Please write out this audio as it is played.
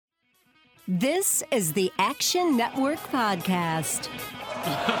This is the Action Network Podcast.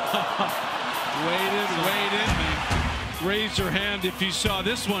 Waited. Raise your hand if you saw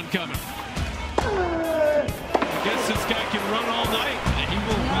this one coming. I guess this guy can run all night. He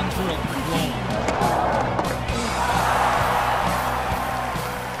will run through a brick wall.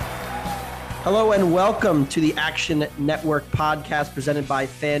 Hello and welcome to the Action Network Podcast presented by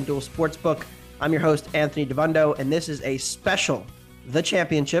FanDuel Sportsbook. I'm your host, Anthony Devundo, and this is a special The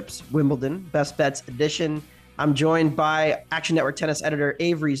Championships, Wimbledon, Best Bets edition. I'm joined by Action Network tennis editor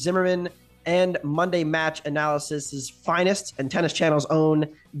Avery Zimmerman and Monday Match Analysis's finest and Tennis Channel's own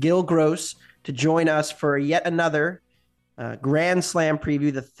Gil Gross to join us for yet another Grand Slam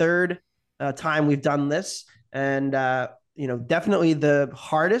preview, the third time we've done this. And, definitely the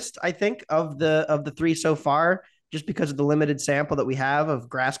hardest, I think, of the three so far, just because of the limited sample that we have of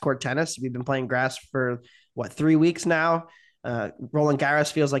grass court tennis. We've been playing grass for, 3 weeks now? Roland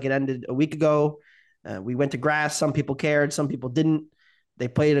Garros feels like it ended a week ago. We went to grass. Some people cared. Some people didn't. They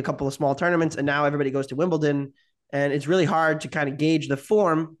played a couple of small tournaments, and now everybody goes to Wimbledon. And it's really hard to kind of gauge the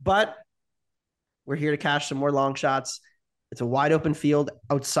form, but we're here to cash some more long shots. It's a wide open field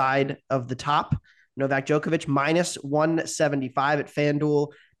outside of the top. Novak Djokovic minus 175 at FanDuel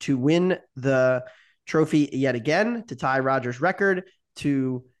to win the trophy yet again, to tie Rogers' record,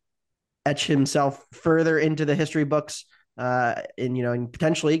 to etch himself further into the history books. And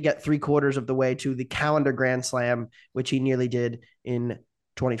potentially get 3/4 of the way to the calendar Grand Slam, which he nearly did in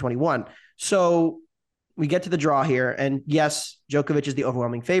 2021. So we get to the draw here. And yes, Djokovic is the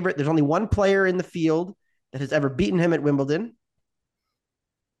overwhelming favorite. There's only one player in the field that has ever beaten him at Wimbledon,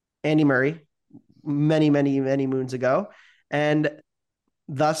 Andy Murray, many, many, many moons ago. And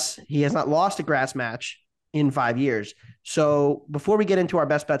thus, he has not lost a grass match in 5 years. So before we get into our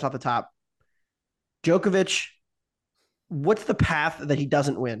best bets off the top, Djokovic, what's the path that he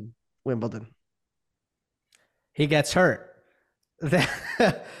doesn't win Wimbledon? He gets hurt.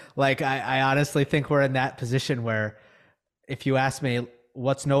 I honestly think we're in that position where if you ask me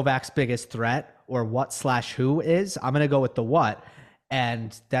what's Novak's biggest threat or what/who is, I'm going to go with the what.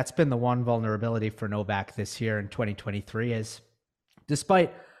 And that's been the one vulnerability for Novak this year in 2023 is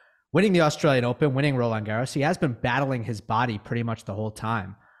despite winning the Australian Open, winning Roland Garros, he has been battling his body pretty much the whole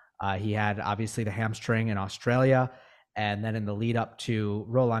time. He had obviously the hamstring in Australia. And then in the lead up to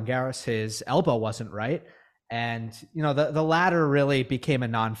Roland Garros, his elbow wasn't right. And, the latter really became a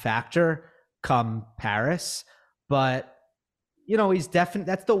non-factor come Paris. But, he's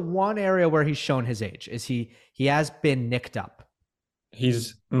definitely, that's the one area where he's shown his age is he has been nicked up.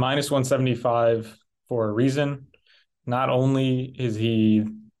 He's minus 175 for a reason. Not only is he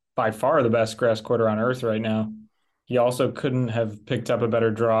by far the best grass quarter on earth right now, he also couldn't have picked up a better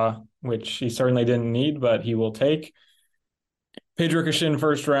draw, which he certainly didn't need, but he will take. Pedro Cachin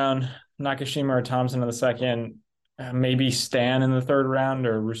first round, Nakashima or Thompson in the second, maybe Stan in the third round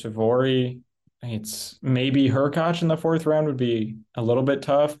or Rusevori. It's maybe Hurkacz in the fourth round would be a little bit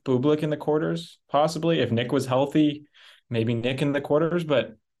tough. Bublik in the quarters, possibly. If Nick was healthy, maybe Nick in the quarters.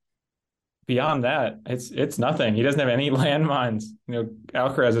 But beyond that, it's nothing. He doesn't have any landmines.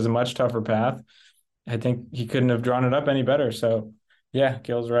 Alcaraz is a much tougher path. I think he couldn't have drawn it up any better. So yeah,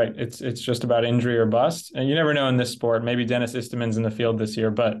 Gil's right. It's just about injury or bust. And you never know in this sport. Maybe Dennis Istomin's in the field this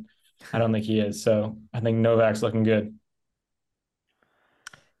year, but I don't think he is. So I think Novak's looking good.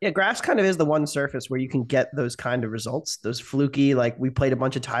 Yeah, grass kind of is the one surface where you can get those kind of results, those fluky, like we played a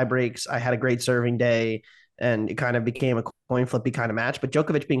bunch of tie breaks. I had a great serving day and it kind of became a coin flippy kind of match. But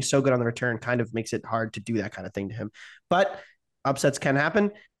Djokovic being so good on the return kind of makes it hard to do that kind of thing to him. But upsets can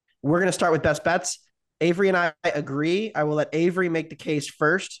happen. We're going to start with best bets. Avery and I agree. I will let Avery make the case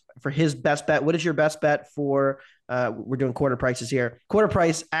first for his best bet. What is your best bet for, we're doing quarter prices here, quarter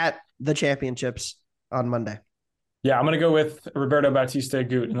price at the Championships on Monday? Yeah, I'm going to go with Roberto Bautista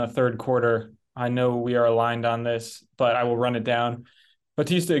Agut in the third quarter. I know we are aligned on this, but I will run it down.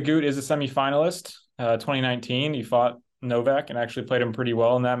 Bautista Agut is a semifinalist. 2019, he fought Novak and actually played him pretty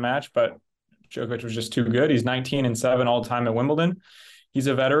well in that match, but Djokovic was just too good. He's 19-7 all time at Wimbledon. He's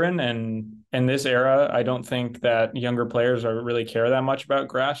a veteran, and in this era, I don't think that younger players really care that much about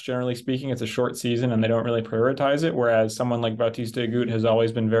grass. Generally speaking, it's a short season, and they don't really prioritize it, whereas someone like Bautista Agut has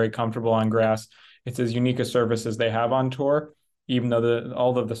always been very comfortable on grass. It's as unique a surface as they have on tour, even though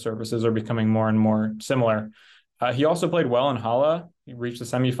all of the surfaces are becoming more and more similar. He also played well in Halle. He reached the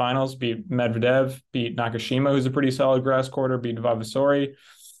semifinals, beat Medvedev, beat Nakashima, who's a pretty solid grass quarter, beat Vavasori.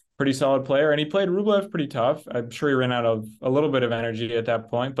 Pretty solid player, and he played Rublev pretty tough. I'm sure he ran out of a little bit of energy at that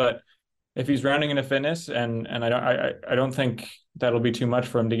point, but if he's rounding into fitness, and I don't think that'll be too much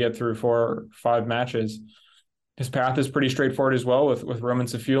for him to get through 4 or 5 matches. His path is pretty straightforward as well with Roman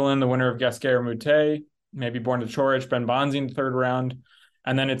Safulin, the winner of Gasquet or Mute, maybe Borna Coric, Ben Bonzi in the third round.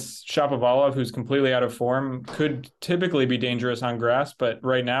 And then it's Shapovalov, who's completely out of form, could typically be dangerous on grass, but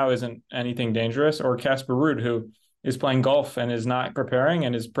right now isn't anything dangerous. Or Casper Ruud, who is playing golf and is not preparing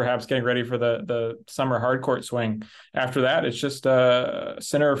and is perhaps getting ready for the summer hardcourt swing. After that, it's just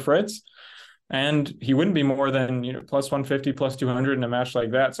Sinner or Fritz. And he wouldn't be more than plus 150, plus 200 in a match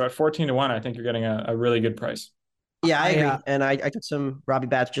like that. So at 14-1, I think you're getting a really good price. Yeah, I agree. And I took some Robbie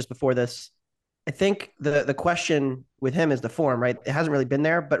bats just before this. I think the question with him is the form, right? It hasn't really been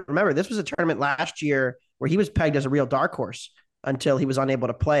there. But remember, this was a tournament last year where he was pegged as a real dark horse until he was unable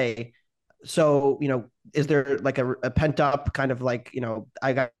to play. So, is there like a pent up kind of like,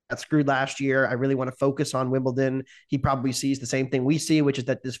 I got screwed last year. I really want to focus on Wimbledon. He probably sees the same thing we see, which is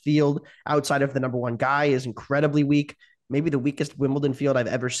that this field outside of the number one guy is incredibly weak. Maybe the weakest Wimbledon field I've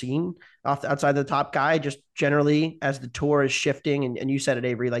ever seen outside the top guy, just generally as the tour is shifting. And you said it,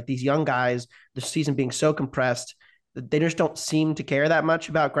 Avery, like these young guys, the season being so compressed, they just don't seem to care that much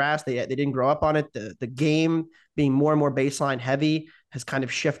about grass. They didn't grow up on it. The game being more and more baseline heavy has kind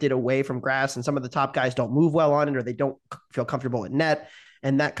of shifted away from grass. And some of the top guys don't move well on it, or they don't feel comfortable at net.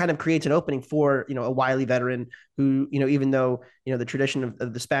 And that kind of creates an opening for, a wily veteran who, even though, the tradition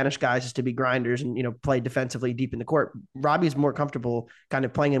of the Spanish guys is to be grinders and, play defensively deep in the court. Robbie's more comfortable kind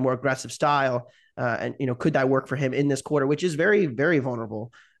of playing in a more aggressive style. And, could that work for him in this quarter, which is very, very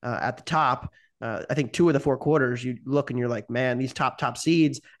vulnerable at the top. I think 2 of the 4 quarters, you look and you're like, man, these top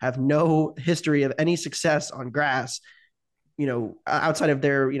seeds have no history of any success on grass. Outside of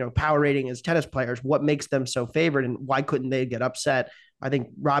their, power rating as tennis players, what makes them so favored and why couldn't they get upset? I think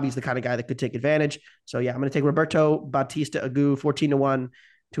Robbie's the kind of guy that could take advantage. So yeah, I'm going to take Roberto Bautista Agut 14-1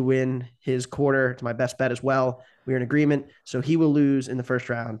 to win his quarter. It's my best bet as well. We're in agreement. So he will lose in the first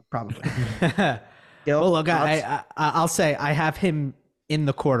round, probably. Well, look, I'll say I have him in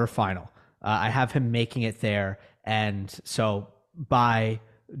the quarterfinal. I have him making it there. And so by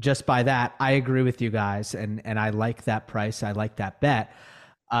that, I agree with you guys. And I like that price. I like that bet.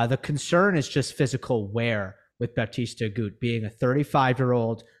 The concern is just physical wear with Bautista Agut, being a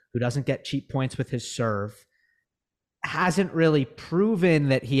 35-year-old who doesn't get cheap points with his serve, hasn't really proven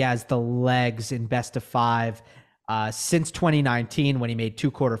that he has the legs in best of 5 since 2019 when he made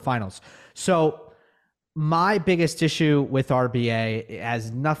 2 quarterfinals. So my biggest issue with RBA has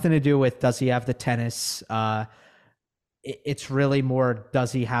nothing to do with does he have the tennis. It's really more,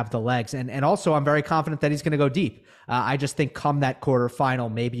 does he have the legs? And also, I'm very confident that he's going to go deep. I just think come that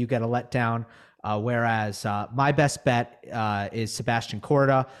quarterfinal, maybe you get a letdown. Whereas my best bet is Sebastian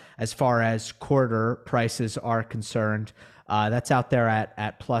Korda as far as quarter prices are concerned. That's out there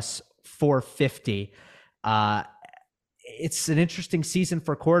at plus 450. It's an interesting season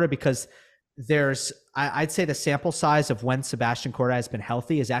for Korda because I'd say the sample size of when Sebastian Korda has been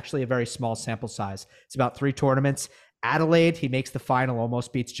healthy is actually a very small sample size. It's about 3 tournaments. Adelaide, he makes the final,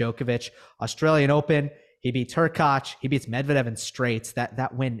 almost beats Djokovic. Australian Open, he beats Hurkacz. He beats Medvedev in straights.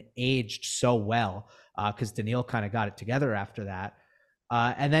 That win aged so well because Daniil kind of got it together after that.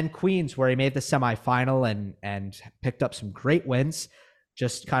 And then Queens, where he made the semifinal and picked up some great wins.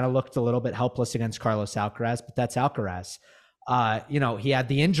 Just kind of looked a little bit helpless against Carlos Alcaraz, but that's Alcaraz. He had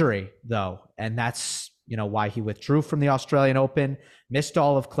the injury, though, and that's why he withdrew from the Australian Open, missed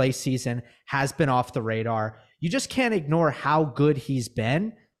all of clay season, has been off the radar. You just can't ignore how good he's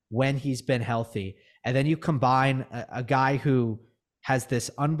been when he's been healthy. And then you combine a guy who has this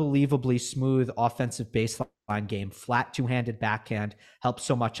unbelievably smooth offensive baseline game, flat 2-handed backhand, helps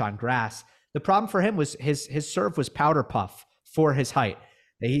so much on grass. The problem for him was his serve was powder puff for his height.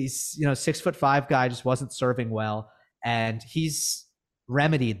 He's 6'5" guy, just wasn't serving well, and he's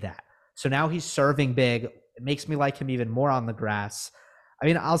remedied that. So now he's serving big. It makes me like him even more on the grass. I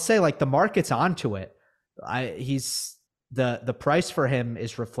mean, I'll say like the market's onto it. He's the price for him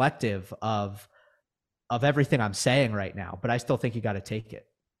is reflective of everything I'm saying right now, but I still think you got to take it.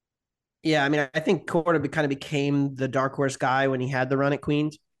 Yeah, I mean, I think Korda kind of became the dark horse guy when he had the run at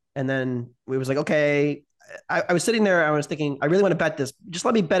Queens, and then we was like, okay. I was sitting there, I was thinking, I really want to bet this. Just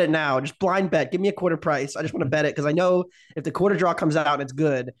let me bet it now. Just blind bet. Give me a quarter price. I just want to bet it because I know if the quarter draw comes out and it's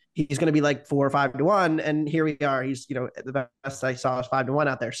good, he's going to be like 4 or 5-1. And here we are. He's, the best I saw is 5-1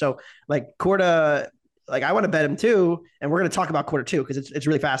 out there. So like Korda, like I want to bet him too. And we're going to talk about quarter two because it's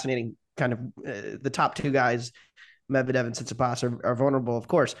really fascinating. Kind of the top 2 guys, Medvedev and Tsitsipas are vulnerable, of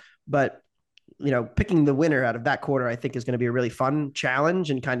course, but picking the winner out of that quarter, I think is going to be a really fun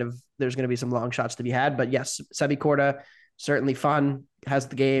challenge and kind of there's going to be some long shots to be had. But yes, Sebi Korda, certainly fun, has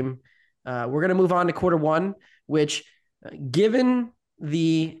the game. We're going to move on to quarter 1, which given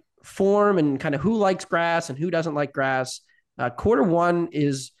the form and kind of who likes grass and who doesn't like grass. Quarter one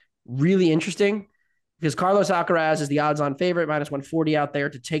is really interesting because Carlos Alcaraz is the odds-on favorite, -140 out there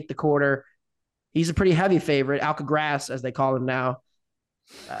to take the quarter. He's a pretty heavy favorite, Alcagrass, as they call him now.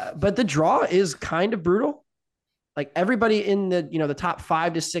 But the draw is kind of brutal. Like everybody in the top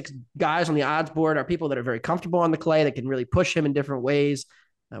 5 to 6 guys on the odds board are people that are very comfortable on the clay that can really push him in different ways,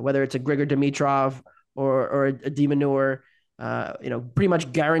 whether it's a Grigor Dimitrov or a De Minaur. Pretty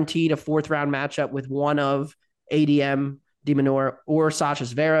much guaranteed a 4th round matchup with one of ADM, De Minaur, or Sasha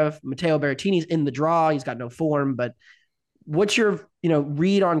Zverev. Matteo Berrettini's in the draw. He's got no form, but what's your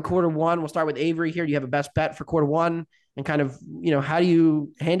read on quarter one? We'll start with Avery here. Do you have a best bet for quarter one? And kind of, how do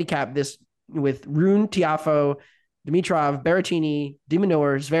you handicap this with Rune, Tiafoe, Dimitrov, Berrettini, De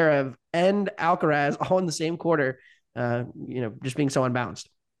Minaur, Zverev, and Alcaraz all in the same quarter, just being so unbalanced?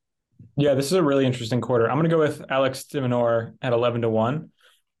 Yeah, this is a really interesting quarter. I'm going to go with Alex De Minaur at 11-1.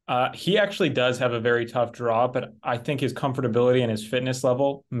 He actually does have a very tough draw, but I think his comfortability and his fitness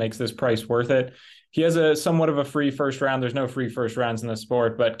level makes this price worth it. He has a somewhat of a free first round. There's no free first rounds in the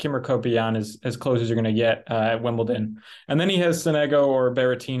sport, but Kimmer Kopian is as close as you're going to get at Wimbledon. And then he has Sonego or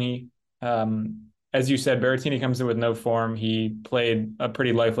Berrettini. As you said, Berrettini comes in with no form. He played a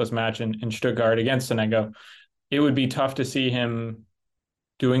pretty lifeless match in Stuttgart against Sonego. It would be tough to see him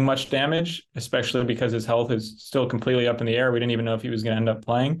doing much damage, especially because his health is still completely up in the air. We didn't even know if he was going to end up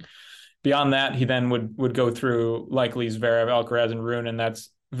playing. Beyond that, he then would go through likely Zverev, Alcaraz, and Rune, and that's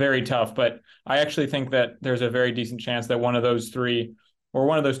very tough. But I actually think that there's a very decent chance that one of those 3, or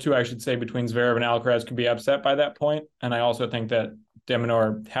one of those 2, I should say, between Zverev and Alcaraz could be upset by that point. And I also think that De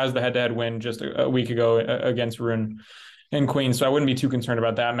Minaur has the head-to-head win just a week ago against Rune and Queen, so I wouldn't be too concerned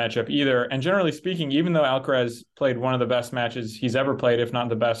about that matchup either. And generally speaking, even though Alcaraz played one of the best matches he's ever played, if not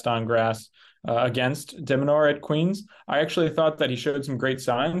the best on grass, against De Minaur at Queens, I actually thought that he showed some great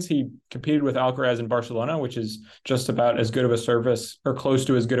signs. He competed with Alcaraz in Barcelona, which is just about as good of a service, or close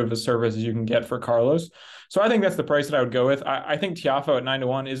to as good of a service as you can get for Carlos. So I think that's the price that I would go with. I think Tiafoe at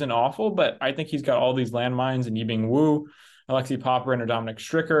 9-1 isn't awful, but I think he's got all these landmines in Yibing Wu, Alexei Popyrin or Dominic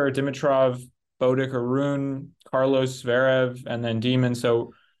Stricker, Dimitrov, Bodic or Rune, Carlos, Zverev, and then Demon.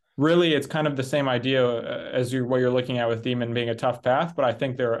 So really, it's kind of the same idea as what you're looking at with Demon being a tough path, but I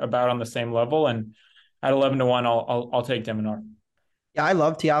think they're about on the same level. And at 11-1, I'll take De Minaur. Yeah, I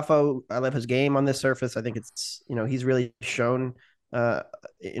love Tiafoe. I love his game on this surface. I think it's he's really shown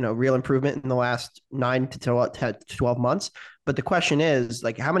real improvement in the last 9 to 12 months. But the question is,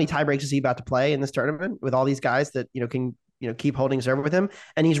 like, how many tie breaks is he about to play in this tournament with all these guys that can keep holding serve with him?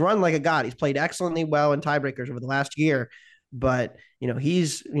 And he's run like a god. He's played excellently well in tiebreakers over the last year, but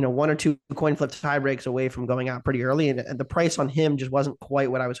he's 1 or 2 coin flip tie breaks away from going out pretty early, and the price on him just wasn't quite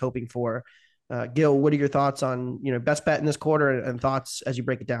what I was hoping for. Gil, what are your thoughts on best bet in this quarter and thoughts as you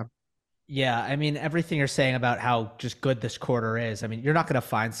break it down? Yeah, I mean, everything you're saying about how just good this quarter is, I mean, you're not going to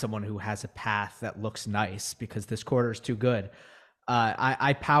find someone who has a path that looks nice because this quarter is too good.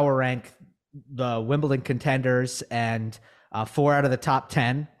 I power rank the Wimbledon contenders, and 4 out of the top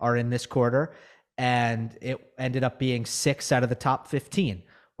 10 are in this quarter, and it ended up being 6 out of the top 15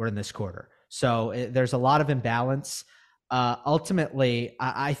 were in this quarter. So there's a lot of imbalance. Ultimately,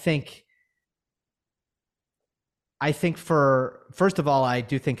 I think first of all, I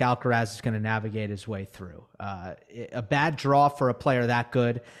do think Alcaraz is going to navigate his way through. A bad draw for a player that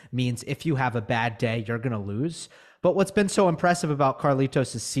good means if you have a bad day, you're going to lose. But what's been so impressive about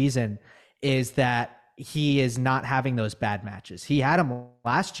Carlitos' season is that he is not having those bad matches. He had them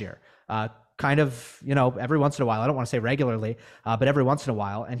last year, kind of, every once in a while. I don't want to say regularly, but every once in a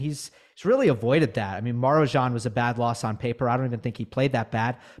while. And he's really avoided that. I mean, Marozsan was a bad loss on paper. I don't even think he played that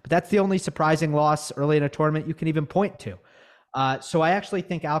bad, but that's the only surprising loss early in a tournament you can even point to. So I actually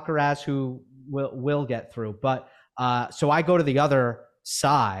think Alcaraz who will get through. But so I go to the other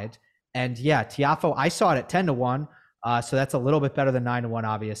side, and yeah, Tiafoe, I saw it at 10-1. So that's a little bit better than 9-1,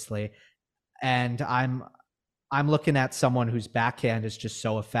 obviously. And I'm looking at someone whose backhand is just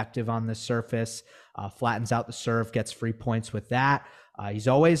so effective on this surface, flattens out the serve, gets free points with that. He's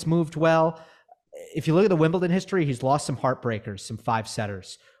always moved well. If you look at the Wimbledon history, he's lost some heartbreakers, some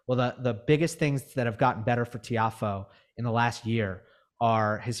 5-setters. Well, the biggest things that have gotten better for Tiafoe in the last year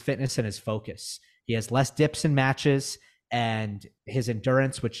are his fitness and his focus. He has less dips in matches, and his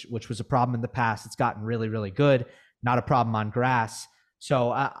endurance, which was a problem in the past, it's gotten really, really good. Not a problem on grass.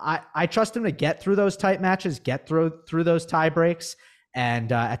 So I trust him to get through those tight matches, get through those tie breaks.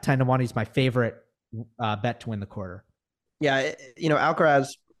 And at 10-1, he's my favorite bet to win the quarter. Yeah, Alcaraz,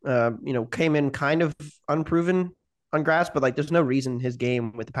 came in kind of unproven on grass, but like there's no reason his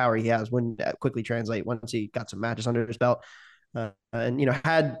game with the power he has wouldn't quickly translate once he got some matches under his belt. and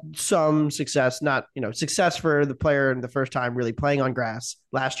had some success, not success for the player in the first time really playing on grass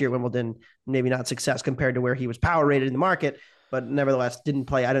last year at Wimbledon. Maybe not success compared to where he was power rated in the market, but nevertheless didn't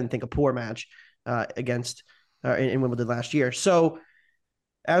play. I didn't think a poor match against in Wimbledon last year. So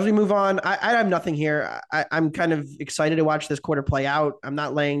as we move on, I have nothing here. I'm kind of excited to watch this quarter play out. I'm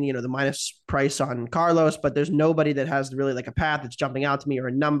not laying, the minus price on Carlos, but there's nobody that has really like a path that's jumping out to me or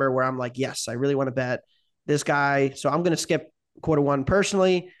a number where I'm like, yes, I really want to bet this guy. So I'm going to skip quarter one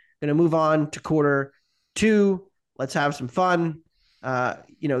personally. Going to move on to quarter two. Let's have some fun.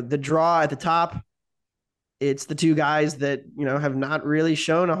 The draw at the top, it's the two guys that, have not really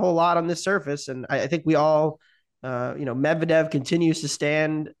shown a whole lot on this surface. And I think we all, Medvedev continues to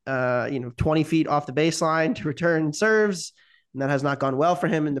stand, 20 feet off the baseline to return serves. And that has not gone well for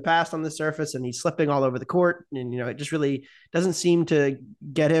him in the past on the surface. And he's slipping all over the court. And, it just really doesn't seem to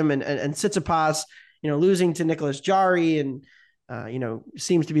get him. And Tsitsipas, losing to Nicholas Jarry and,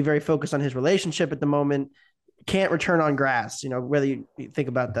 seems to be very focused on his relationship at the moment. Can't return on grass, whether you think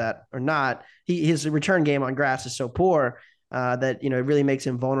about that or not. His return game on grass is so poor that, it really makes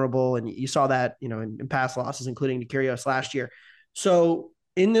him vulnerable. And you saw that, in past losses, including to Kyrgios last year. So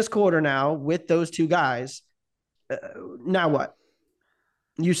in this quarter now with those two guys, now what?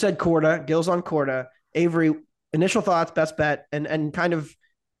 You said Korda, Gil's on Korda. Avery, initial thoughts, best bet, and kind of,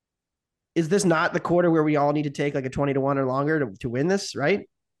 is this not the quarter where we all need to take like a 20-1 or longer to win this, right?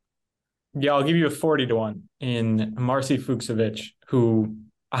 Yeah, I'll give you a 40-1 in Marcin Fucsovics, who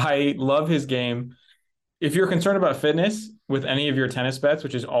I love his game. If you're concerned about fitness with any of your tennis bets,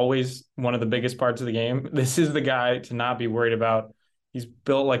 which is always one of the biggest parts of the game, this is the guy to not be worried about. He's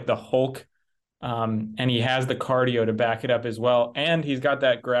built like the Hulk, and he has the cardio to back it up as well. And he's got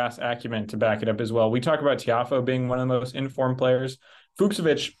that grass acumen to back it up as well. We talk about Tiafoe being one of the most informed players.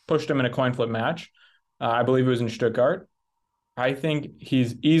 Fucsovics pushed him in a coin flip match. I believe it was in Stuttgart. I think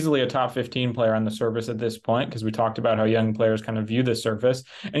he's easily a top 15 player on the surface at this point, because we talked about how young players kind of view this surface.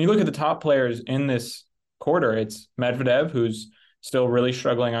 And you look at the top players in this quarter, it's Medvedev, who's still really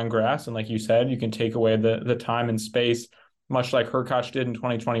struggling on grass. And like you said, you can take away the time and space, much like Hurkacz did in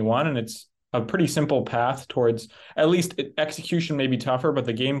 2021. And it's a pretty simple path towards, at least execution may be tougher, but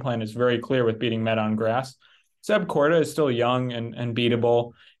the game plan is very clear with beating Med on grass. Seb Korda is still young and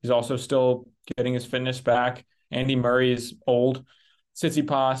beatable. He's also still getting his fitness back. Andy Murray is old.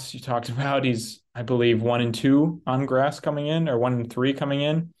 Tsitsipas, you talked about, he's, I believe, 1-2 on grass coming in, or 1-3 coming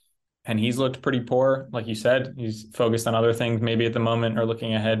in. And he's looked pretty poor. Like you said, he's focused on other things maybe at the moment, or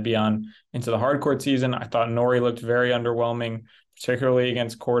looking ahead beyond into the hard court season. I thought Norrie looked very underwhelming, particularly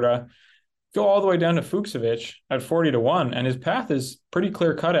against Korda. Go all the way down to Fucsovics at 40-1, and his path is pretty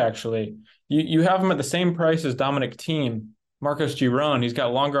clear cut, actually. You have him at the same price as Dominic Thiem, Marcos Giron. He's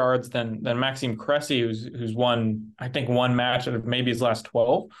got longer odds than Maxime Cressy, who's won, I think, one match out of maybe his last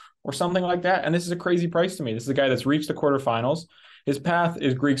 12 or something like that. And this is a crazy price to me. This is a guy that's reached the quarterfinals. His path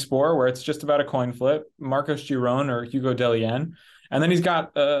is Greek Spore, where it's just about a coin flip, Marcos Giron or Hugo Dellien. And then he's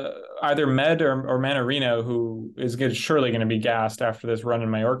got either Med or Manarino, who is surely going to be gassed after this run in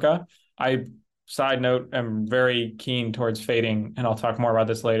Mallorca. Side note, I'm very keen towards fading, and I'll talk more about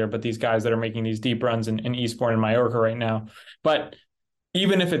this later, but these guys that are making these deep runs in Eastbourne and Mallorca right now. But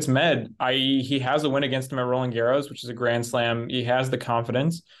even if it's Med, i.e. he has a win against him at Roland Garros, which is a Grand Slam. He has the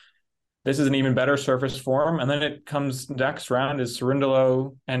confidence. This is an even better surface for him. And then it comes next round is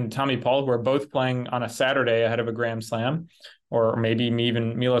Cerundolo and Tommy Paul, who are both playing on a Saturday ahead of a Grand Slam, or maybe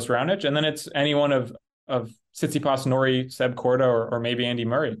even Milos Raonic. And then it's any one of Tsitsipas, Norrie, Seb Korda, or maybe Andy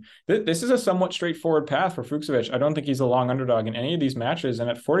Murray. This is a somewhat straightforward path for Fucsovics. I don't think he's a long underdog in any of these matches. And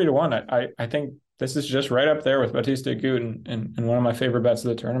at 40-1, I think this is just right up there with Bautista Agut and one of my favorite bets of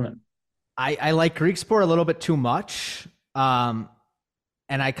the tournament. I like Greek Sport a little bit too much.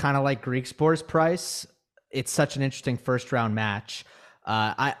 And I kind of like Greek Sport's price. It's such an interesting first round match.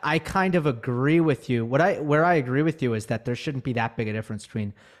 I kind of agree with you. Where I agree with you is that there shouldn't be that big a difference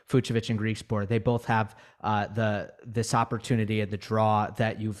between Fucsovics and Greek Sport. They both have this opportunity and the draw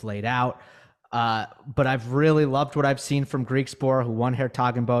that you've laid out. But I've really loved what I've seen from Greek Sport, who won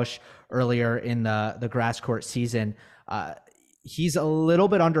Hertogenbosch earlier in the grass court season. He's a little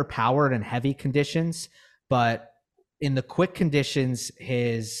bit underpowered in heavy conditions, but in the quick conditions,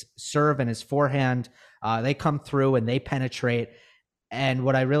 his serve and his forehand, they come through and they penetrate. And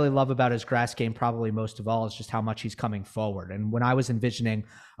what I really love about his grass game, probably most of all, is just how much he's coming forward. And when I was envisioning,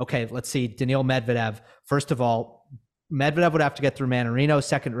 okay, let's see, Daniil Medvedev, first of all, Medvedev would have to get through Manarino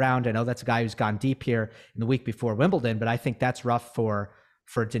second round. I know that's a guy who's gone deep here in the week before Wimbledon, but I think that's rough for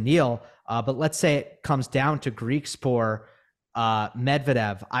Daniil. But let's say it comes down to Greek Sport,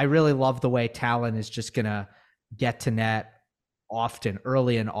 Medvedev. I really love the way Talon is just going to get to net, often,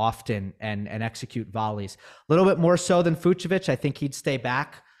 early and often, and execute volleys. A little bit more so than Fucsovics. I think he'd stay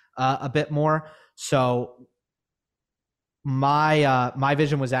back a bit more. So my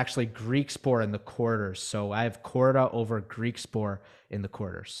vision was actually Griekspoor in the quarters. So I have Korda over Griekspoor in the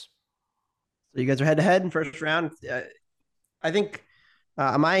quarters. So you guys are head to head in first round. I think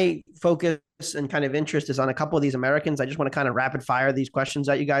my focus and kind of interest is on a couple of these Americans. I just want to kind of rapid fire these questions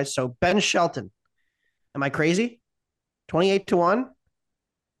at you guys. So Ben Shelton, am I crazy? 28-1.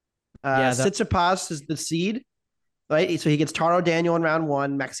 Tsitsipas is the seed, right? So he gets Taro Daniel in round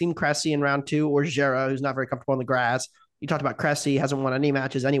 1, Maxime Cressy in round 2, or Gera, who's not very comfortable on the grass. You talked about Cressy, hasn't won any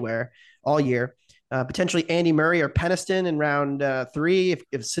matches anywhere all year. Potentially Andy Murray or Peniston in round 3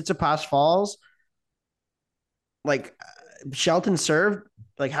 if Tsitsipas falls. Like Shelton served,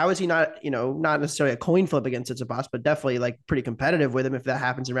 like how is he not, not necessarily a coin flip against Tsitsipas, but definitely like pretty competitive with him if that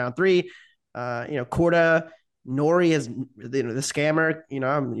happens in round 3. Korda, Nori is the scammer.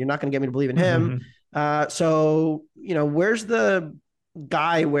 You're not going to get me to believe in him. So where's the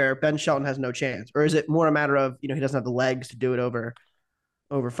guy where Ben Shelton has no chance, or is it more a matter of he doesn't have the legs to do it over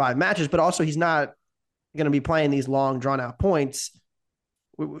 5 matches, but also he's not going to be playing these long drawn out points.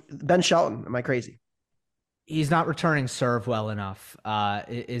 Ben Shelton, am I crazy? He's not returning serve well enough.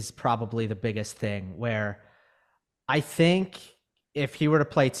 Is probably the biggest thing. Where I think if he were to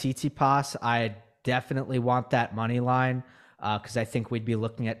play Tsitsipas, I'd definitely want that money line because I think we'd be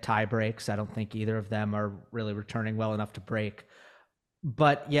looking at tie breaks. I don't think either of them are really returning well enough to break.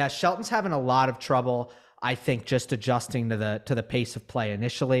 But yeah, Shelton's having a lot of trouble, I think, just adjusting to the pace of play.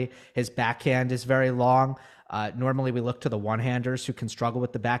 Initially, his backhand is very long. Normally we look to the one-handers who can struggle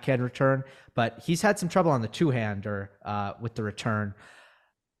with the backhand return, but he's had some trouble on the two-hander with the return.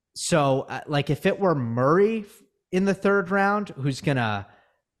 So like if it were Murray in the third round, who's going to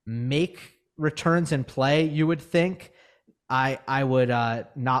make returns in play, you would think I would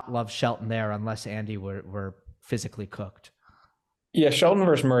not love Shelton there unless Andy were physically cooked. Yeah, Shelton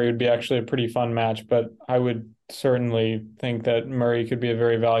versus Murray would be actually a pretty fun match, but I would certainly think that Murray could be a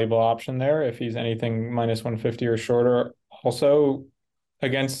very valuable option there if he's anything minus 150 or shorter. Also,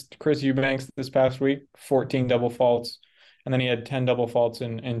 against Chris Eubanks this past week, 14 double faults, and then he had 10 double faults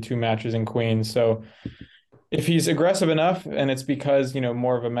in 2 matches in Queens. So if he's aggressive enough, and it's because,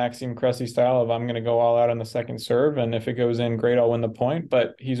 more of a Maxime Cressy style of I'm going to go all out on the second serve, and if it goes in, great, I'll win the point.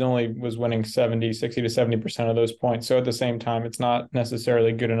 But he's only was winning 60 to 70% of those points. So at the same time, it's not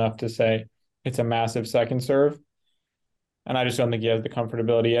necessarily good enough to say it's a massive second serve. And I just don't think he has the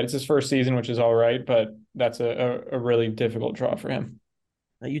comfortability yet. It's his first season, which is all right, but that's a really difficult draw for him.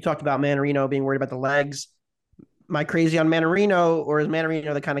 Now, you talked about Manarino being worried about the legs. Am I crazy on Manarino, or is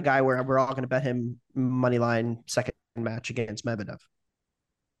Manarino the kind of guy where we're all going to bet him money line second match against Medvedev?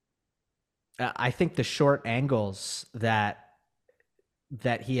 I think the short angles that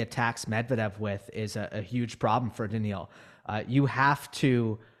he attacks Medvedev with is a huge problem for Daniil. You have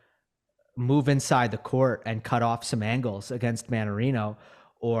to move inside the court and cut off some angles against Manarino,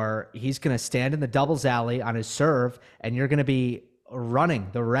 or he's going to stand in the doubles alley on his serve, and you're going to be running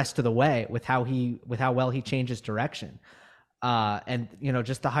the rest of the way with how well he changes direction. And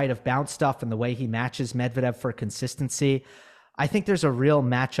just the height of bounce stuff and the way he matches Medvedev for consistency. I think there's a real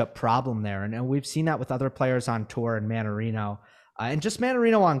matchup problem there. And we've seen that with other players on tour and Manarino, and just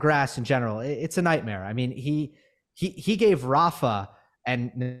Manarino on grass in general. It's a nightmare. I mean, he gave Rafa,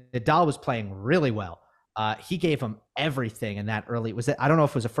 and Nadal was playing really well. He gave him everything in that early, I don't know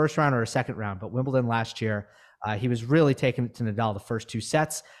if it was a first round or a second round, but Wimbledon last year, he was really taking it to Nadal the first 2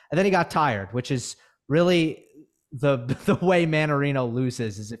 sets, and then he got tired, which is really the way Manarino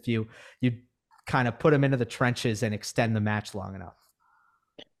loses, is if you kind of put him into the trenches and extend the match long enough.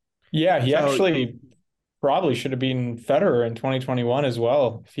 Yeah, he actually probably should have beaten Federer in 2021 as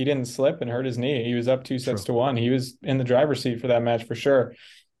well. If he didn't slip and hurt his knee, he was up 2 sets to 1. He was in the driver's seat for that match for sure.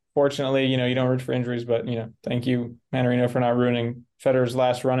 Fortunately, you don't root for injuries, but, thank you, Manarino, for not ruining Federer's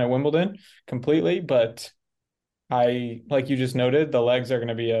last run at Wimbledon completely. But like you just noted, the legs are going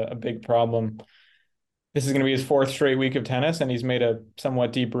to be a big problem. This is going to be his 4th straight week of tennis, and he's made a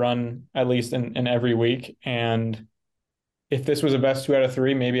somewhat deep run, at least in every week. And if this was a best 2 out of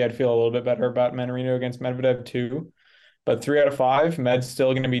 3, maybe I'd feel a little bit better about Manarino against Medvedev too. But 3 out of 5, Med's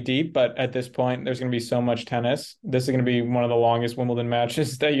still going to be deep. But at this point, there's going to be so much tennis. This is going to be one of the longest Wimbledon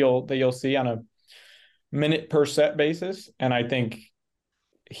matches that you'll see on a minute per set basis. And I think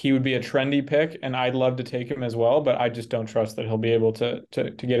he would be a trendy pick, and I'd love to take him as well. But I just don't trust that he'll be able to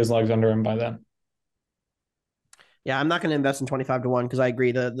get his legs under him by then. Yeah, I'm not going to invest in 25-1 because I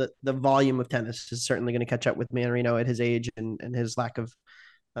agree the volume of tennis is certainly going to catch up with Manarino at his age and his lack of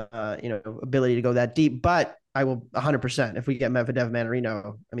ability to go that deep. But I will 100%. If we get Medvedev,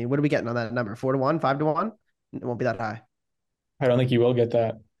 Manarino, I mean, what are we getting on that number? 4-1, 5-1? It won't be that high. I don't think you will get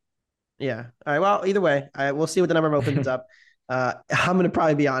that. Yeah. All right. Well, either way, we'll see what the number opens up. I'm going to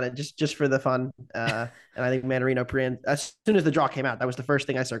probably be on it just for the fun. And I think Manarino, as soon as the draw came out, that was the first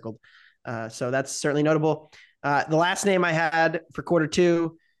thing I circled. So that's certainly notable. The last name I had for quarter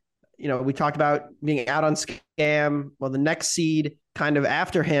two, we talked about being out on scam. Well, the next seed kind of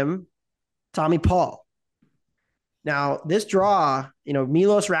after him, Tommy Paul. Now, this draw,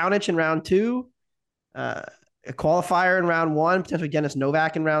 Milos Raonic in round two, a qualifier in round one, potentially Denis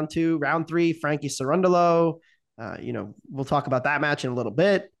Novak in round two, round three, Frankie Cerundolo. We'll talk about that match in a little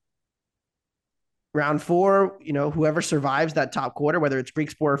bit. Round four, whoever survives that top quarter, whether it's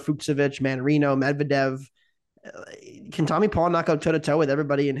Griekspoor, Fucsovic, Manarino, Medvedev, can Tommy Paul not go toe to toe with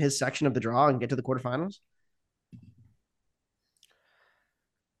everybody in his section of the draw and get to the quarterfinals?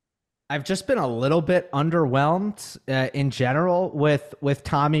 I've just been a little bit underwhelmed in general with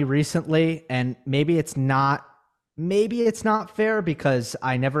Tommy recently, and maybe it's not fair because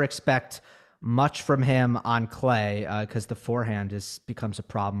I never expect much from him on clay because the forehand becomes a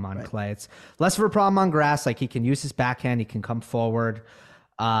problem on clay. It's less of a problem on grass. Like, he can use his backhand, he can come forward,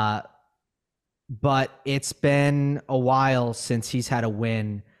 but it's been a while since he's had a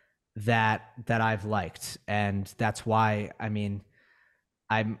win that I've liked, and that's why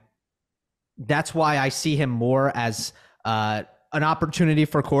that's why I see him more as an opportunity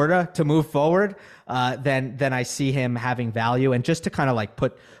for Korda to move forward than I see him having value. And just to kind of like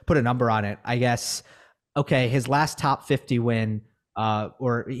put a number on it, I guess, okay, his last top 50 win,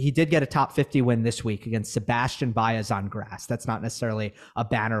 or he did get a top 50 win this week against Sebastian Baez on grass. That's not necessarily a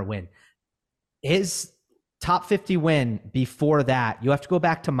banner win. His top 50 win before that, you have to go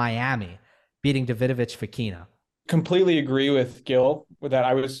back to Miami, beating Davidovich Fokina. Completely agree with Gil with that.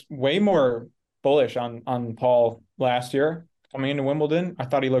 I was way more bullish on Paul last year coming into Wimbledon. I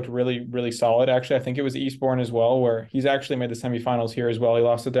thought he looked really, really solid. Actually, I think it was Eastbourne as well, where he's actually made the semifinals here as well. He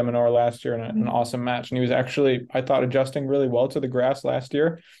lost to De Minaur last year in an awesome match. And he was actually, I thought, adjusting really well to the grass last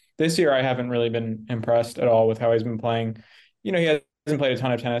year. This year, I haven't really been impressed at all with how he's been playing. He hasn't played a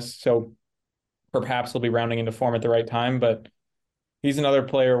ton of tennis, so perhaps he'll be rounding into form at the right time, but he's another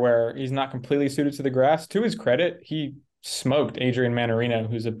player where he's not completely suited to the grass. To his credit, he smoked Adrian Manarino,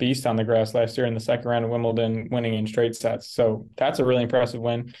 who's a beast on the grass last year in the second round of Wimbledon, winning in straight sets. So that's a really impressive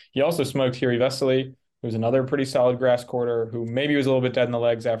win. He also smoked Thierry Vesely, who's another pretty solid grass quarter, who maybe was a little bit dead in the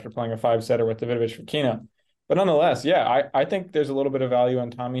legs after playing a 5-setter with Davidovich Fokina. But nonetheless, yeah, I think there's a little bit of value on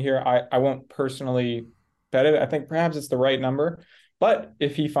Tommy here. I won't personally bet it. I think perhaps it's the right number. But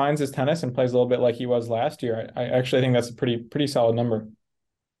if he finds his tennis and plays a little bit like he was last year, I actually think that's a pretty solid number.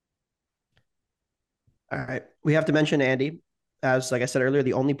 All right. We have to mention Andy, as like I said earlier,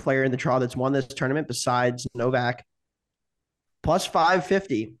 the only player in the draw that's won this tournament besides Novak. Plus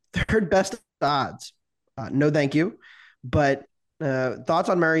 550, third best odds. No, thank you. But thoughts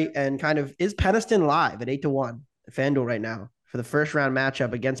on Murray, and kind of, is Peniston live at 8-1 at FanDuel right now for the first round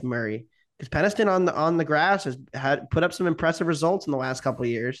matchup against Murray? Because Peniston on the grass has put up some impressive results in the last couple of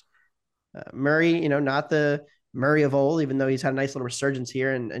years. Murray, not the Murray of old, even though he's had a nice little resurgence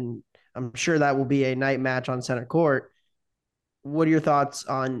here, and I'm sure that will be a night match on center court. What are your thoughts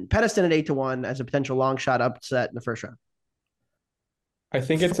on Peniston at 8-1 as a potential long shot upset in the first round? I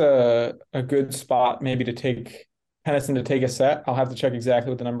think it's a good spot maybe to take Peniston to take a set. I'll have to check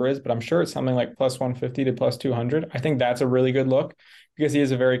exactly what the number is, but I'm sure it's something like plus 150 to plus 200. I think that's a really good look because he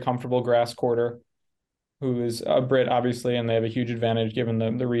is a very comfortable grass quarter who is a Brit, obviously, and they have a huge advantage given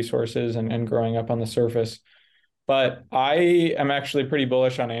the resources and growing up on the surface. But I am actually pretty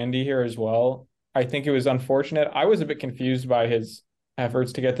bullish on Andy here as well. I think it was unfortunate. I was a bit confused by his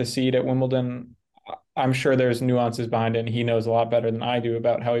efforts to get the seed at Wimbledon. I'm sure there's nuances behind it, and he knows a lot better than I do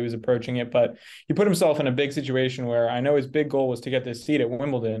about how he was approaching it. But he put himself in a big situation where I know his big goal was to get this seed at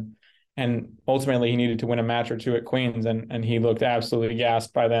Wimbledon, and ultimately he needed to win a match or two at Queens, and he looked absolutely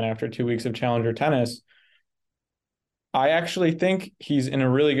gassed by then after 2 weeks of challenger tennis. I actually think he's in a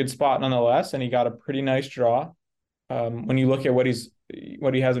really good spot nonetheless, and he got a pretty nice draw. When you look at what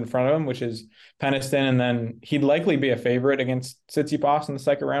he has in front of him, which is Peniston, and then he'd likely be a favorite against Tsitsipas in the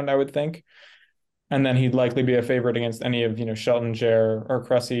second round, I would think. And then he'd likely be a favorite against any of, Shelton Jarre or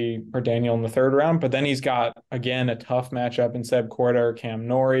Cressy or Daniel in the third round. But then he's got, again, a tough matchup in Seb Korda or Cam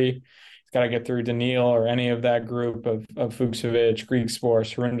Norrie. He's got to get through Daniil or any of that group of Fucsovic, Griekspoor,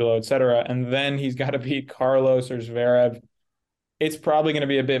 Cerundolo, et cetera. And then he's got to beat Carlos or Zverev. It's probably going to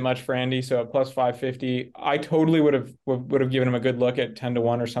be a bit much for Andy. So at plus 550, I totally would have given him a good look at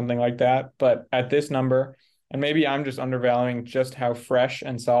 10-1 or something like that. But at this number, And maybe I'm just undervaluing just how fresh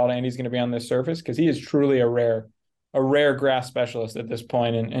and solid Andy's going to be on this surface, because he is truly a rare grass specialist at this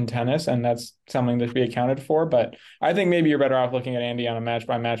point in tennis, and that's something to be accounted for. But I think maybe you're better off looking at Andy on a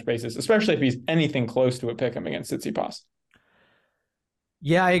match-by-match basis, especially if he's anything close to a pick-em against Tsitsipas.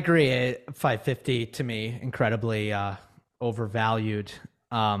 Yeah, I agree. 550 to me, incredibly overvalued,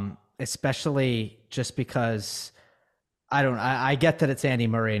 especially just because I get that it's Andy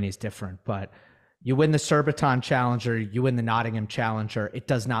Murray and he's different, but you win the Surbiton Challenger, you win the Nottingham Challenger. It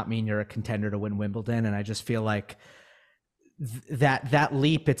does not mean you're a contender to win Wimbledon. And I just feel like that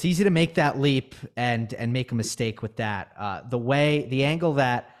leap, it's easy to make that leap and make a mistake with that. The angle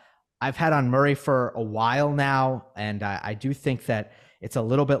that I've had on Murray for a while now, and I do think that it's a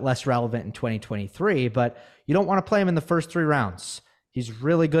little bit less relevant in 2023, but you don't want to play him in the first 3 rounds. He's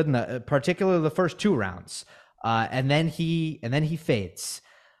really good in particularly the first 2 rounds. And then he fades.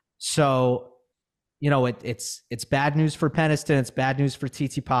 So, it's bad news for Peniston. It's bad news for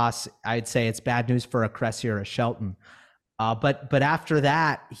Tsitsipas. I'd say it's bad news for a Cressy or a Shelton. But after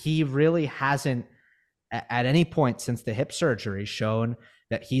that, he really hasn't at any point since the hip surgery shown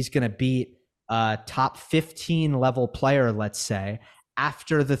that he's going to beat a top 15 level player, let's say,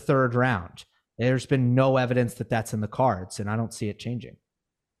 after the 3rd round. There's been no evidence that that's in the cards, and I don't see it changing.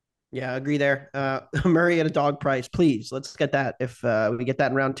 Yeah, I agree there. Murray at a dog price, please. Let's get that. If we get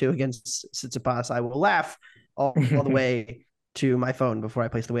that in round 2 against Tsitsipas, I will laugh all the way to my phone before I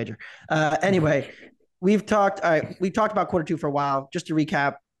place the wager. Anyway, we've talked about quarter 2 for a while. Just to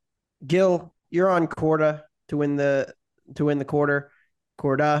recap, Gil, you're on Korda to win the quarter.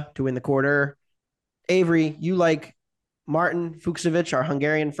 Korda to win the quarter. Avery, you like Martin Fucsovics, our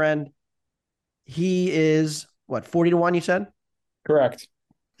Hungarian friend. He is 40-1, you said? Correct.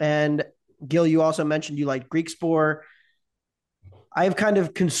 And Gil, you also mentioned you like Greek Spore. I've kind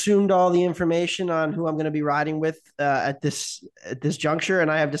of consumed all the information on who I'm going to be riding with at this juncture, and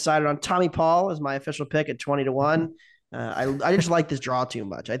I have decided on Tommy Paul as my official pick at 20-1. I just like this draw too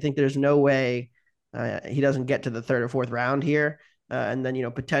much. I think there's no way he doesn't get to the 3rd or 4th round here, and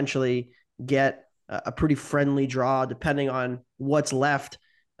then potentially get a pretty friendly draw depending on what's left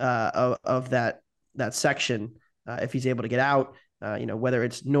of that section if he's able to get out. Whether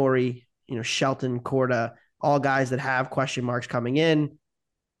it's Nori, Shelton, Korda, all guys that have question marks coming in.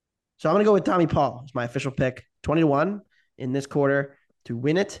 So I'm going to go with Tommy Paul as my official pick, 20-1 in this quarter to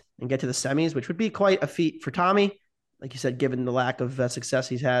win it and get to the semis, which would be quite a feat for Tommy, like you said, given the lack of success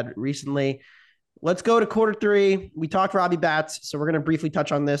he's had recently. Let's go to quarter 3. We talked Robbie Batts, so we're going to briefly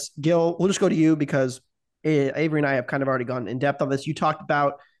touch on this. Gil, we'll just go to you because Avery and I have kind of already gone in depth on this. You talked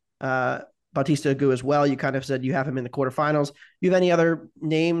about Bautista Agut as well. You kind of said you have him in the quarterfinals. You have any other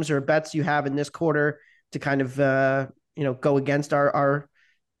names or bets you have in this quarter to kind of go against our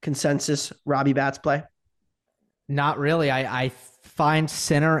consensus Robbie Batts play? Not really. I find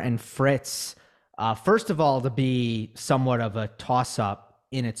Sinner and Fritz, first of all, to be somewhat of a toss-up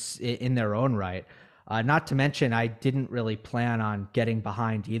in their own right. Not to mention, I didn't really plan on getting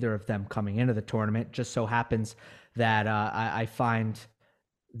behind either of them coming into the tournament. Just so happens that I find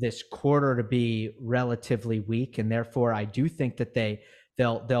this quarter to be relatively weak, and therefore I do think that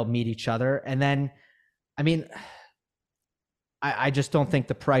they'll meet each other. And then, I just don't think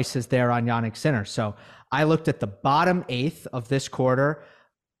the price is there on Jannik Sinner. So I looked at the bottom 8th of this quarter.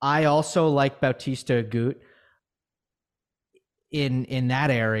 I also like Bautista Agut in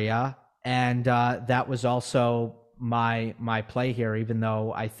that area, and that was also my play here, even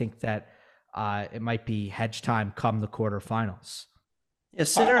though I think that it might be hedge time come the quarterfinals. Yeah,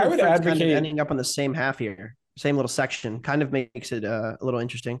 Sinner and Fritz kind of ending up on the same half here, same little section, kind of makes it a little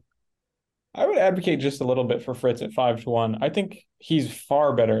interesting. I would advocate just a little bit for Fritz at 5-1. I think he's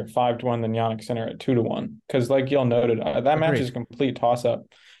far better at 5-1 than Jannik Sinner at 2-1. Because, like Gil noted, that match is a complete toss-up.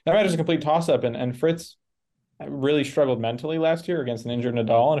 And Fritz really struggled mentally last year against an injured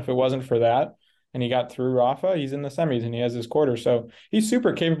Nadal. And if it wasn't for that, and he got through Rafa, he's in the semis and he has his quarter. So he's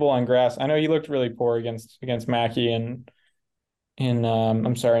super capable on grass. I know he looked really poor against Mackie in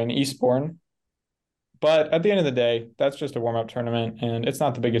Eastbourne. But at the end of the day, that's just a warm-up tournament, and it's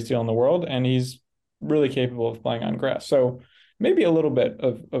not the biggest deal in the world, and he's really capable of playing on grass. So maybe a little bit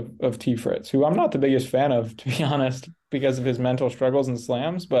of T. Fritz, who I'm not the biggest fan of, to be honest, because of his mental struggles and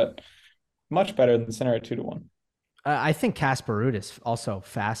slams, but much better than Sinner at 2-1. I think Casper Ruud is also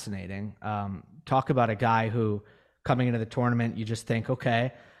fascinating. Talk about a guy who, coming into the tournament, you just think,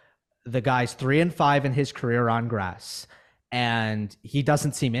 okay, the guy's 3-5 in his career on grass, and he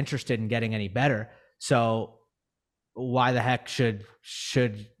doesn't seem interested in getting any better. So why the heck should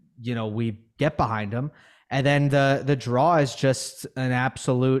we get behind him? And then the draw is just an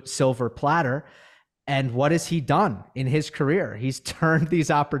absolute silver platter. And what has he done in his career? He's turned these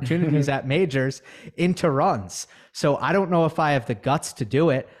opportunities at majors into runs. So I don't know if I have the guts to do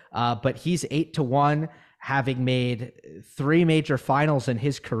it, but he's 8-1, having made 3 major finals in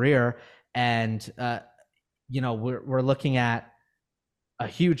his career. And, we're looking at a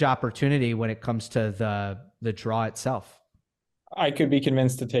huge opportunity when it comes to the draw itself. I could be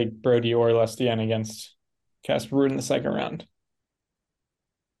convinced to take Brody or Lestienne against Casper Ruud in the second round.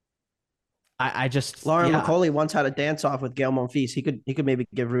 I just Lauren McCauley once had a dance off with Gael Monfils. He could maybe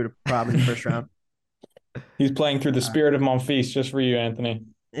give Ruud a problem in the first round. He's playing through the spirit of Monfils just for you, Anthony.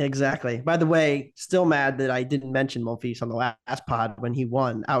 Exactly. By the way, still mad that I didn't mention Monfils on the last pod when he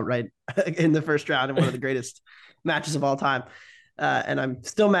won outright in the first round in one of the greatest matches of all time. And I'm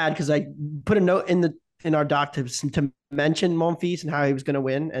still mad because I put a note in our doc to mention Monfils and how he was going to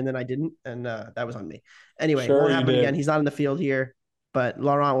win, and then I didn't, and that was on me. Anyway, it won't happen again. He's not in the field here. But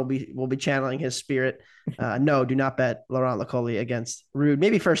Laurent will be channeling his spirit. No, do not bet Laurent Lecoli against Ruud.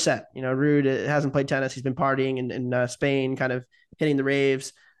 Maybe first set. Ruud hasn't played tennis. He's been partying in Spain, kind of hitting the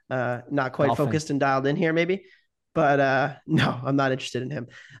raves. Not quite focused and dialed in here, maybe. But no, I'm not interested in him.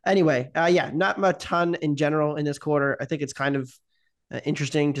 Anyway, not a ton in general in this quarter. I think it's kind of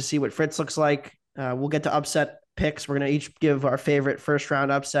interesting to see what Fritz looks like. We'll get to upset picks. We're going to each give our favorite first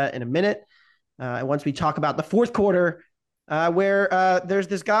round upset in a minute. And once we talk about the fourth quarter, where there's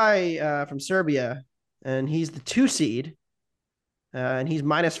this guy from Serbia, and he's the 2 seed, and he's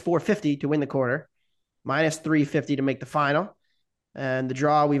minus 450 to win the quarter, minus 350 to make the final. And the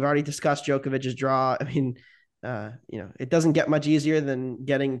draw, we've already discussed Djokovic's draw. I mean, it doesn't get much easier than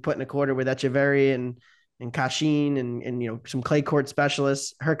getting put in a quarter with Echeverry and Kashin and some clay court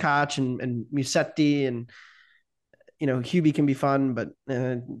specialists, Hurkacz and Musetti, and Hubie can be fun, but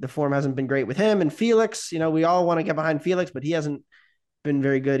the form hasn't been great with him. And Felix, we all want to get behind Felix, but he hasn't been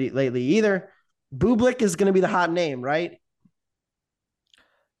very good lately either. Bublik is going to be the hot name, right?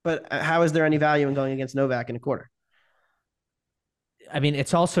 But how is there any value in going against Novak in a quarter? I mean,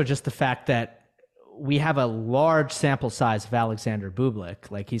 it's also just the fact that we have a large sample size of Alexander Bublik.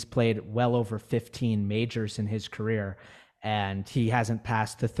 Like, he's played well over 15 majors in his career, and he hasn't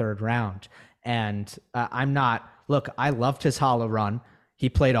passed the third round. And I loved his hollow run. He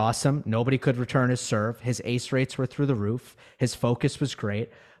played awesome. Nobody could return his serve. His ace rates were through the roof. His focus was great.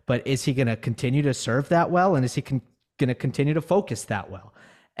 But is he going to continue to serve that well? And is he going to continue to focus that well?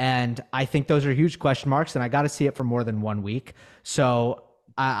 And I think those are huge question marks, and I got to see it for more than 1 week. So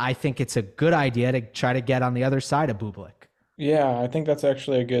I think it's a good idea to try to get on the other side of Bublik. Yeah, I think that's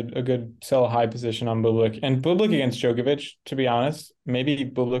actually a good sell high position on Bublik. And Bublik against Djokovic, to be honest, maybe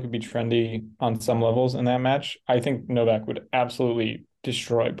Bublik would be trendy on some levels in that match. I think Novak would absolutely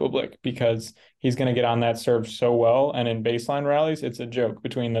destroy Bublik because he's going to get on that serve so well. And in baseline rallies, it's a joke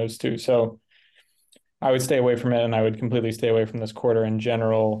between those two. So I would stay away from it, and I would completely stay away from this quarter in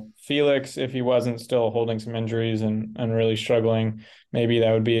general. Felix, if he wasn't still holding some injuries and really struggling, maybe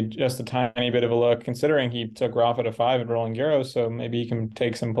that would be just a tiny bit of a look, considering he took Rafa to 5 at Roland Garros, so maybe he can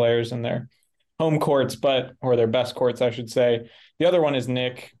take some players in their home courts, or their best courts, I should say. The other one is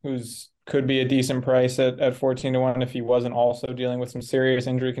Nick, could be a decent price at 14-1 if he wasn't also dealing with some serious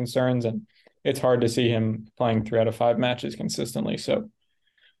injury concerns, and it's hard to see him playing 3 out of 5 matches consistently, so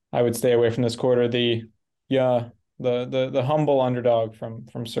I would stay away from this quarter. The humble underdog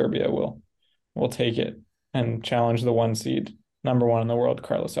from Serbia will take it and challenge the 1 seed, number 1 in the world,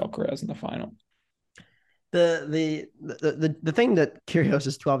 Carlos Alcaraz, in the final. The thing that Kyrgios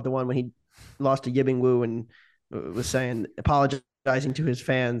is 12-1 when he lost to Yibing Wu and was apologizing to his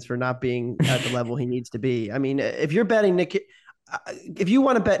fans for not being at the level he needs to be. I mean, if you're betting if you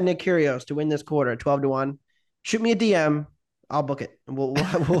want to bet Nick Kyrgios to win this quarter at 12-1, shoot me a DM. I'll book it. We'll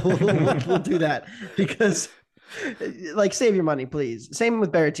do that because, save your money, please. Same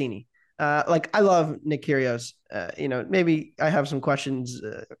with Berrettini. I love Nick Kyrgios. Maybe I have some questions,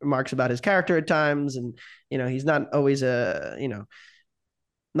 marks about his character at times, and he's not always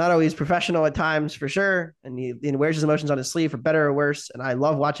not always professional at times, for sure. And he wears his emotions on his sleeve for better or worse. And I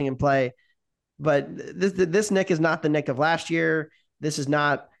love watching him play. But this Nick is not the Nick of last year. This is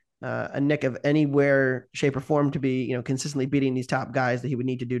not a Nick of anywhere, shape, or form to be, consistently beating these top guys that he would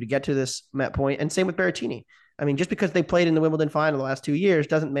need to do to get to this Met point. And same with Berrettini. I mean, just because they played in the Wimbledon final the last 2 years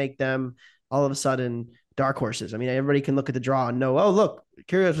doesn't make them all of a sudden dark horses. I mean, everybody can look at the draw and know, oh, look,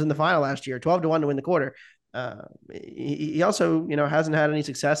 Kyrgios was in the final last year, 12-1 to win the quarter. He also, hasn't had any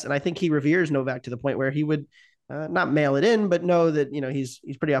success. And I think he reveres Novak to the point where he would not mail it in, but know that, he's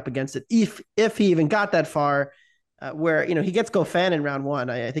pretty up against it. If he even got that far, where he gets Goffin in round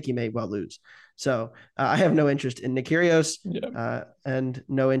 1, I think he may well lose. So I have no interest in Nick Kyrgios Yeah. and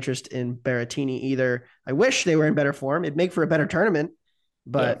no interest in Berrettini either. I wish they were in better form. It'd make for a better tournament,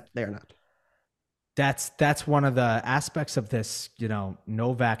 but they're not. That's one of the aspects of this,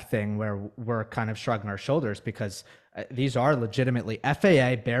 Novak thing where we're kind of shrugging our shoulders because these are legitimately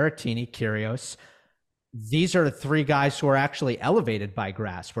FAA, Berrettini, Kyrgios. These are the three guys who are actually elevated by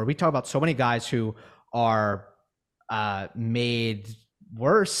grass, where we talk about so many guys who are made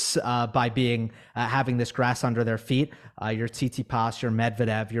worse by being having this grass under their feet. Your Tsitsipas, your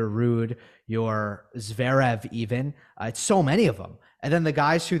Medvedev, your Ruud, your Zverev even. It's so many of them. And then the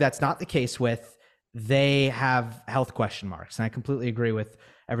guys who that's not the case with, they have health question marks. And I completely agree with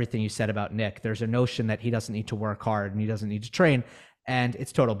everything you said about Nick. There's a notion that he doesn't need to work hard and he doesn't need to train. And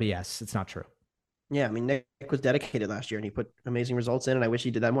it's total BS. It's not true. Yeah, I mean, Nick was dedicated last year and he put amazing results in, and I wish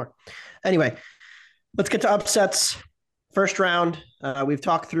he did that more. Anyway, let's get to upsets. First round, we've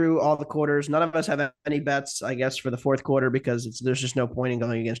talked through all the quarters. None of us have any bets, I guess, for the fourth quarter because there's just no point in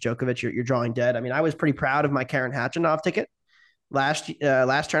going against Djokovic. You're drawing dead. I mean, I was pretty proud of my Karen Khachanov ticket last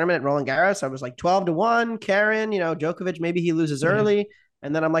tournament at Roland Garros. I was like 12-1. Karen, Djokovic, maybe he loses early.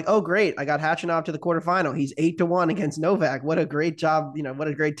 And then I'm like, oh, great. I got Khachanov to the quarterfinal. He's 8-1 against Novak. What a great job. What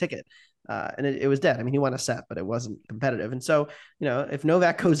a great ticket. And it was dead. I mean, he won a set, but it wasn't competitive. And so, if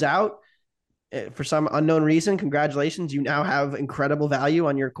Novak goes out for some unknown reason, congratulations. You now have incredible value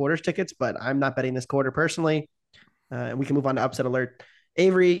on your quarters tickets, but I'm not betting this quarter personally. And we can move on to upset alert.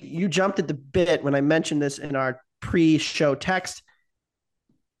 Avery, you jumped at the bit when I mentioned this in our pre-show text.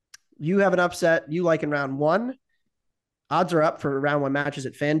 You have an upset you like in round one. Odds are up for round one matches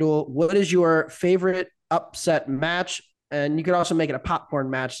at FanDuel. What is your favorite upset match? And you could also make it a popcorn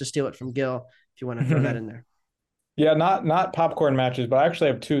match to steal it from Gil if you want to throw that in there. Yeah, not popcorn matches, but I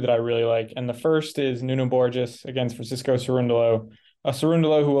actually have two that I really like. And the first is Nuno Borges against Francisco Cerundolo. A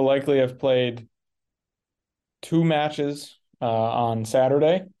Cerundolo who will likely have played two matches on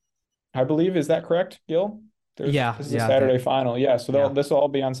Saturday, I believe. Is that correct, Gil? This is a Saturday final. Yeah, so this will all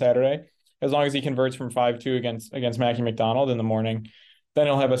be on Saturday. As long as he converts from 5-2 against Mackie McDonald in the morning. Then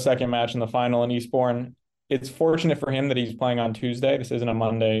he'll have a second match in the final in Eastbourne. It's fortunate for him that he's playing on Tuesday. This isn't a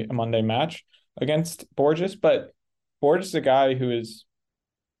Monday match against Borges, but Borges is a guy who is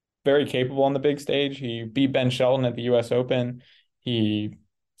very capable on the big stage. He beat Ben Shelton at the U.S. Open. He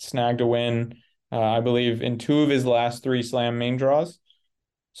snagged a win, I believe, in two of his last three Slam main draws.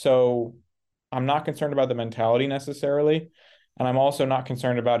 So I'm not concerned about the mentality necessarily, and I'm also not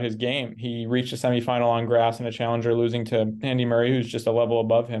concerned about his game. He reached a semifinal on grass in a challenger, losing to Andy Murray, who's just a level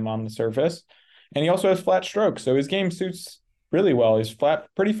above him on the surface. And he also has flat strokes, so his game suits really well. He's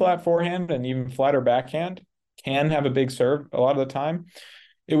pretty flat forehand and even flatter backhand. Can have a big serve a lot of the time.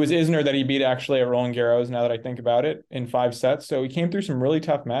 It was Isner that he beat actually at Roland Garros, now that I think about it, in 5 sets. So he came through some really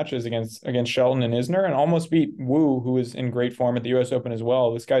tough matches against Shelton and Isner and almost beat Wu, who is in great form at the U.S. Open as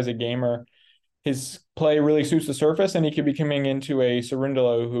well. This guy's a gamer. His play really suits the surface, and he could be coming into a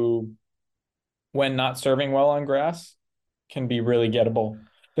Cerundolo who, when not serving well on grass, can be really gettable.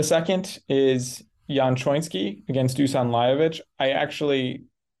 The second is Jan Choinski against Dusan Lajovic.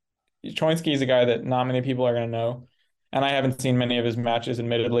 Choinski is a guy that not many people are going to know. And I haven't seen many of his matches,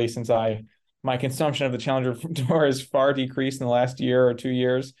 admittedly, since my consumption of the Challenger Tour has far decreased in the last year or 2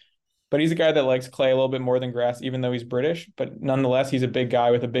 years. But he's a guy that likes clay a little bit more than grass, even though he's British. But nonetheless, he's a big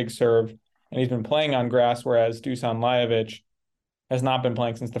guy with a big serve. And he's been playing on grass, whereas Dusan Lajovic has not been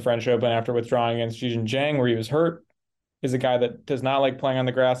playing since the French Open after withdrawing against Zhizhen Zhang, where he was hurt. Is a guy that does not like playing on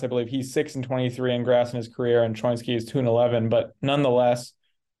the grass. I believe he's 6-23 in grass in his career, and Choinski is 2-11. But nonetheless,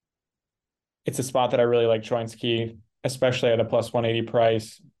 it's a spot that I really like Choinski, especially at a plus 180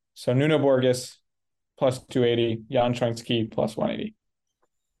 price. So Nuno Borges plus 280, Jan Choinski plus 180.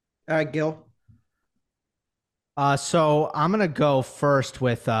 All right, Gil. So I'm gonna go first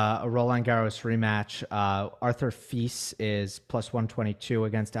with a Roland Garros rematch. Arthur Fils is plus 122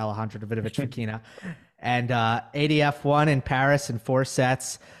 against Alejandro Davidovich Fokina. And ADF won in Paris in 4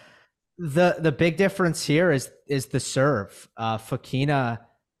 sets. The big difference here is the serve.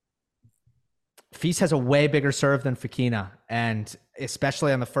 Fils has a way bigger serve than Fokina, and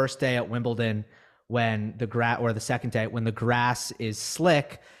especially on the first day at Wimbledon, when the second day when the grass is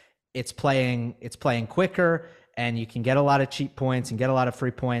slick, it's playing quicker, and you can get a lot of cheap points and get a lot of free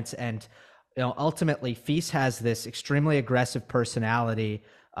points. And ultimately, Fils has this extremely aggressive personality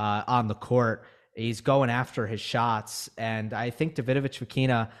on the court. He's going after his shots. And I think Davidovich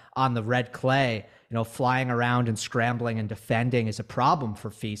Fokina on the red clay, flying around and scrambling and defending is a problem for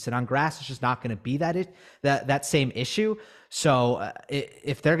Fils. And on grass, it's just not going to be that same issue. So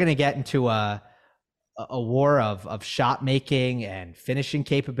if they're going to get into a a war of shot making and finishing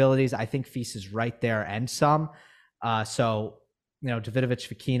capabilities. I think Fils is right there and some. So, Davidovich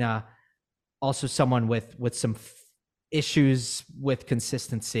Fokina, also someone with some issues with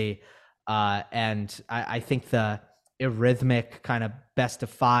consistency. And I think the arrhythmic kind of best of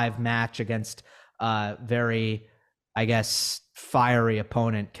 5 match against very, I guess, fiery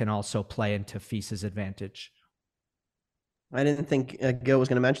opponent can also play into Fis's advantage. I didn't think Gil was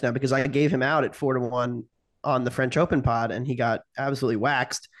going to mention that because I gave him out at 4-1 on the French Open pod, and he got absolutely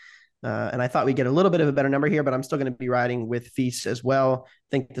waxed. And I thought we'd get a little bit of a better number here, but I'm still going to be riding with Fils as well. I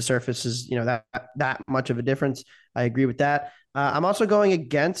think the surface is, that much of a difference. I agree with that. I'm also going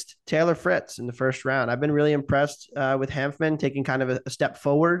against Taylor Fritz in the first round. I've been really impressed with Hanfman taking kind of a step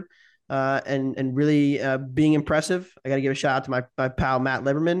forward and really being impressive. I got to give a shout out to my pal Matt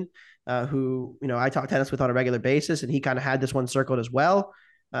Liberman, who I talk tennis with on a regular basis, and he kind of had this one circled as well.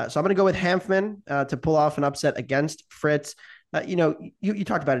 So I'm going to go with Hanfman to pull off an upset against Fritz. You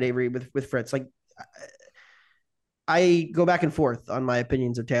talked about it, Avery, with Fritz. Like, I go back and forth on my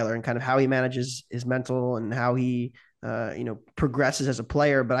opinions of Taylor and kind of how he manages his mental and how he, progresses as a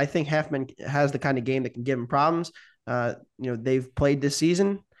player. But I think Hanfman has the kind of game that can give him problems. They've played this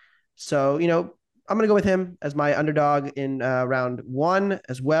season. So, I'm going to go with him as my underdog in round 1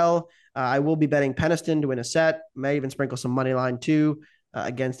 as well. I will be betting Peniston to win a set. May even sprinkle some money line too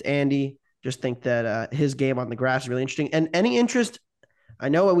against Andy. Just think that his game on the grass is really interesting. And any interest, I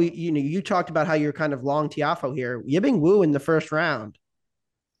know you talked about how you're kind of long Tiafoe here. Yibing Wu in the first round.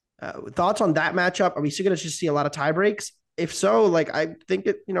 Thoughts on that matchup? Are we still going to just see a lot of tie breaks? If so, I think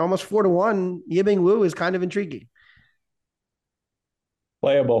it, almost 4-1, Yibing Wu is kind of intriguing.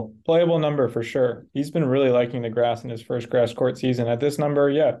 Playable number for sure. He's been really liking the grass in his first grass court season. At this number,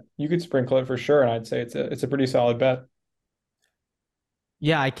 yeah, you could sprinkle it for sure, and I'd say it's a pretty solid bet.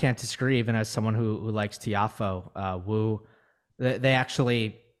 Yeah, I can't disagree. Even as someone who likes Tiafoe, Wu, they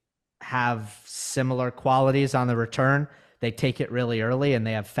actually have similar qualities on the return. They take it really early, and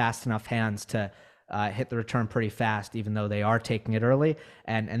they have fast enough hands to hit the return pretty fast, even though they are taking it early.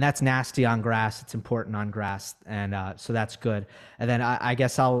 And that's nasty on grass. It's important on grass. And so that's good. And then I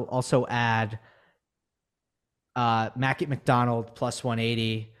guess I'll also add Mackie McDonald plus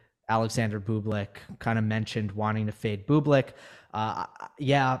 180, Alexander Bublik, kind of mentioned wanting to fade Bublik.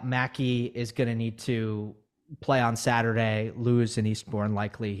 Yeah, Mackie is going to need to play on Saturday, lose in Eastbourne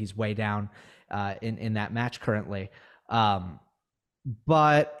likely. He's way down in that match currently.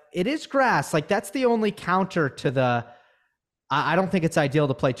 But it is grass. That's the only counter to the I don't think it's ideal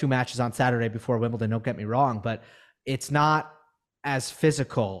to play 2 matches on Saturday before Wimbledon, don't get me wrong, but it's not as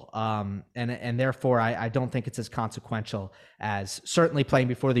physical. And therefore I don't think it's as consequential as certainly playing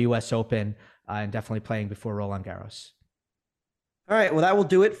before the US Open and definitely playing before Roland Garros. All right. Well, that will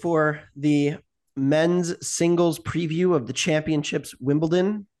do it for the men's singles preview of the Championships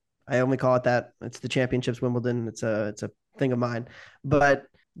Wimbledon. I only call it that. It's the Championships Wimbledon. It's a thing of mine. But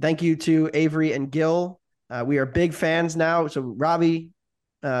thank you to Avery and Gil. We are big fans now. So Robbie,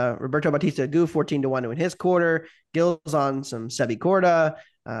 Roberto Bautista Agut, 14-1 to win his quarter. Gil's on some Sebi Korda.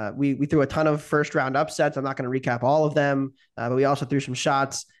 We threw a ton of first round upsets. I'm not going to recap all of them, but we also threw some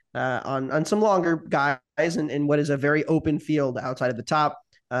shots on some longer guys in what is a very open field outside of the top.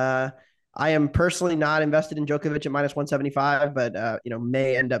 I am personally not invested in Djokovic at minus 175, but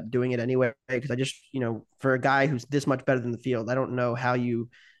may end up doing it anyway because I just for a guy who's this much better than the field, I don't know how you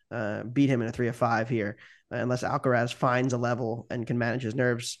beat him in a 3 of 5 here unless Alcaraz finds a level and can manage his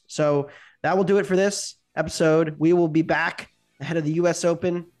nerves. So that will do it for this episode. We will be back ahead of the U.S.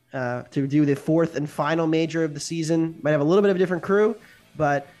 Open to do the 4th and final major of the season. Might have a little bit of a different crew,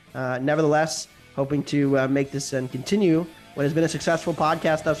 but nevertheless, hoping to make this and continue what has been a successful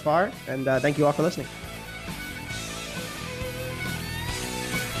podcast thus far. And thank you all for listening.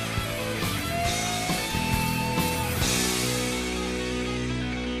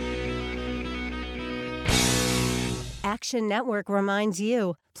 Action Network reminds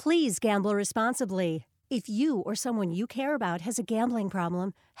you, please gamble responsibly. If you or someone you care about has a gambling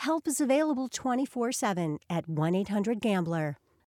problem, help is available 24/7 at 1-800-GAMBLER.